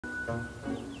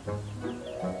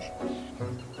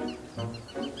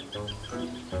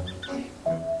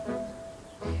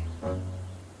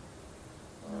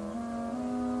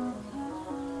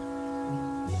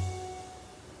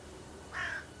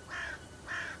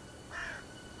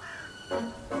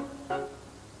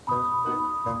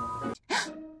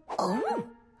Oh,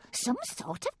 some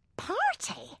sort of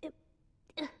party.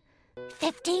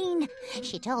 15.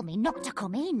 She told me not to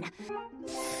come in.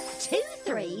 2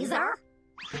 threes are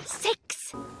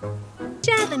 6.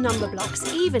 Share the number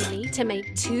blocks evenly to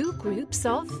make 2 groups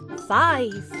of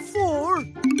 5. 4.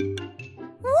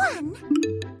 1.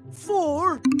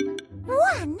 4.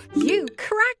 1. You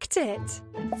cracked it.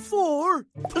 4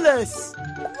 plus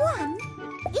 1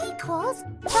 equals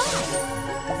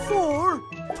 5. 4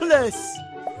 plus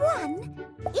 1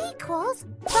 equals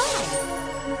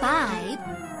 5. 5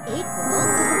 equals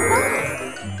 5.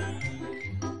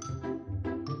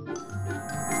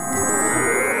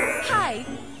 High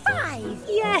 5.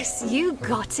 Yes, you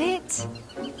got it.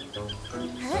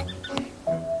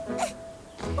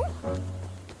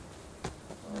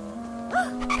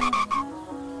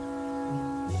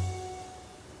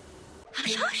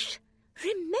 Hush, hush.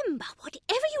 Remember,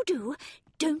 whatever you do,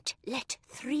 don't let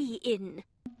 3 in.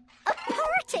 A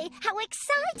party! How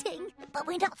exciting! But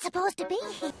we're not supposed to be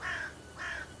here.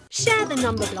 Share the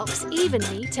number blocks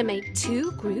evenly to make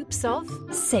 2 groups of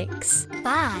 6.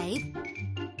 5.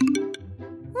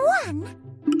 1.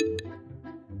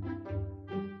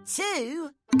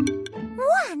 2.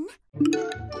 1.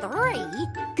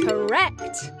 3.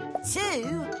 Correct.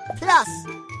 2 plus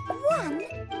 1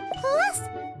 plus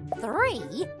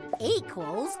 3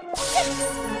 equals 6.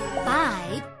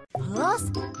 5 plus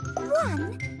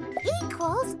 1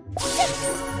 equals 6.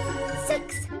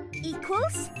 6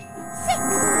 equals 6.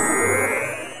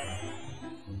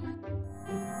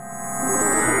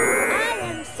 I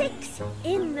am 6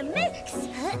 in the mix.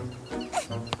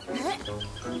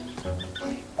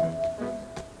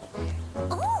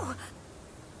 Oh!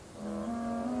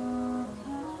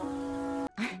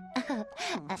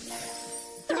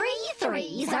 3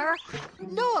 threes are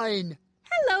 9.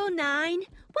 Hello, 9.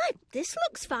 Why, this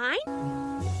looks fine.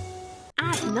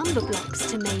 Add number blocks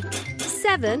to make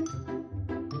 7.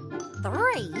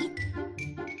 3.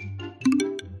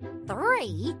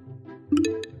 3.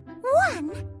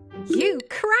 1. You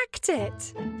cracked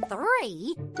it.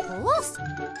 3 plus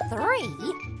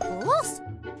 3 plus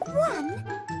 1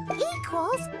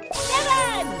 equals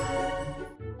 7.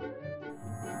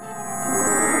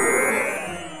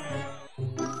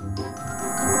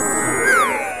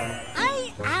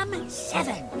 I am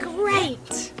 7.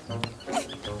 Great.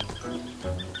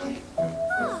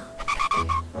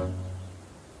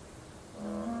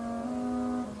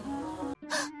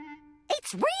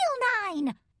 It's real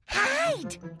 9.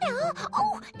 Hide. No.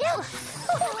 Oh, no.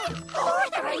 4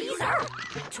 threes are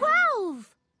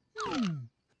 12.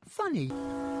 Funny.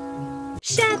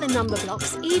 Share the number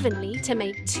blocks evenly to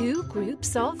make 2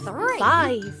 groups of 3.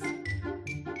 5.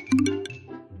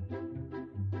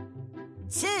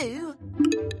 2.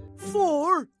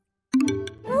 4.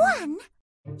 1.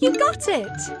 You got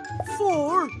it.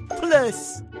 4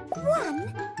 plus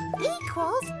 1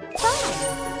 equals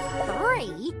 5.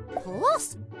 3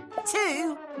 plus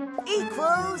 2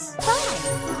 equals 5.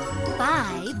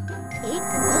 5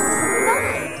 equals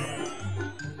 5.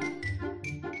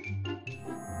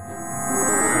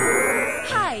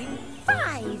 High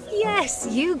 5. Yes,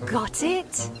 you got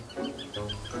it.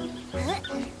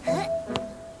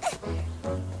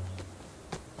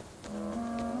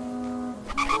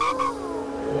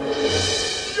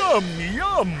 Yum,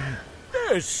 yum!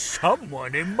 There's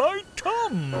someone in my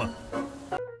tum!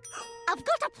 I've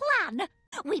got a plan.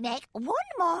 We make 1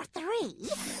 more 3.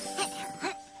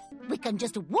 We can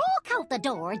just walk out the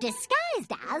door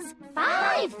disguised as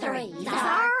 5 threes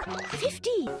are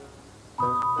 50.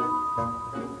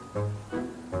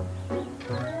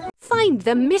 Find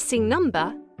the missing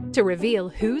number to reveal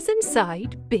who's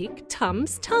inside Big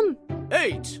Tum's tum.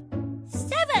 8.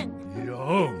 7.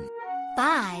 Yum!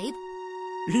 5.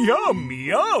 Yum,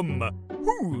 yum!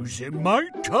 Who's in my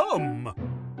tum?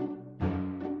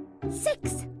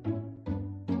 6.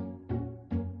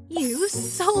 You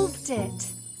solved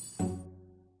it.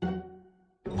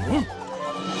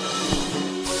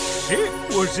 It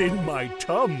was in my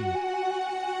tum.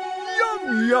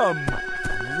 Yum, yum!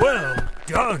 Well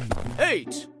done!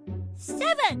 8.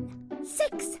 7.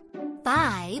 6.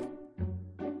 5.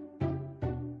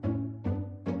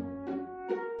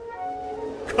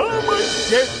 Come and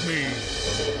get me!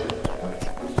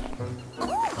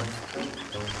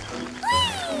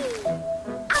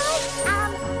 I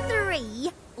am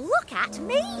 3. Look at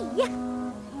me.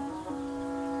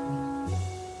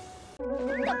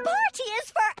 party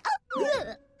is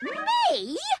for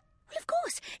me. Of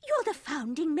course, you're the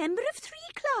founding member of Three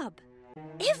Club.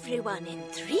 Everyone in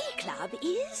Three Club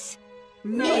is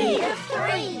Made of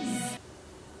threes.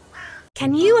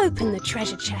 Can you open the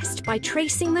treasure chest by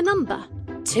tracing the number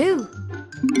 2?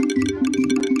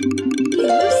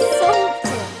 You solved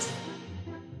it.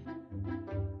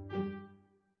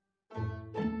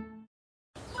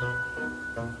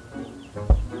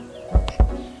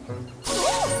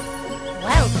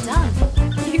 Well done.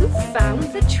 You found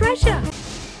the treasure.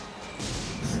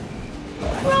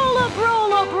 Roll up,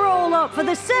 roll up, roll up for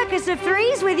the Circus of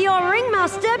Threes with your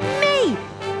ringmaster, me!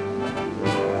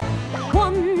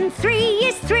 1 3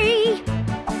 is 3,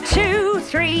 2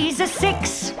 3s are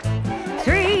 6,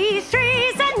 3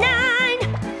 3s are 9,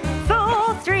 4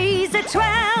 3s are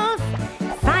 12,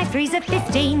 5 3s are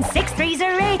 15, 6 3s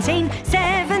are 18,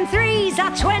 7 3s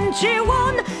are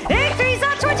 21, 8 3s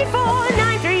are 24,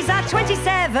 9 3s are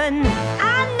 27.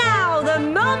 And now the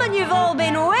moment you've all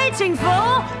been waiting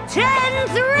for, 10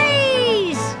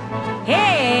 threes!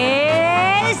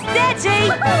 Here's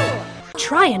 30!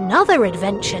 Try another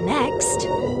adventure next.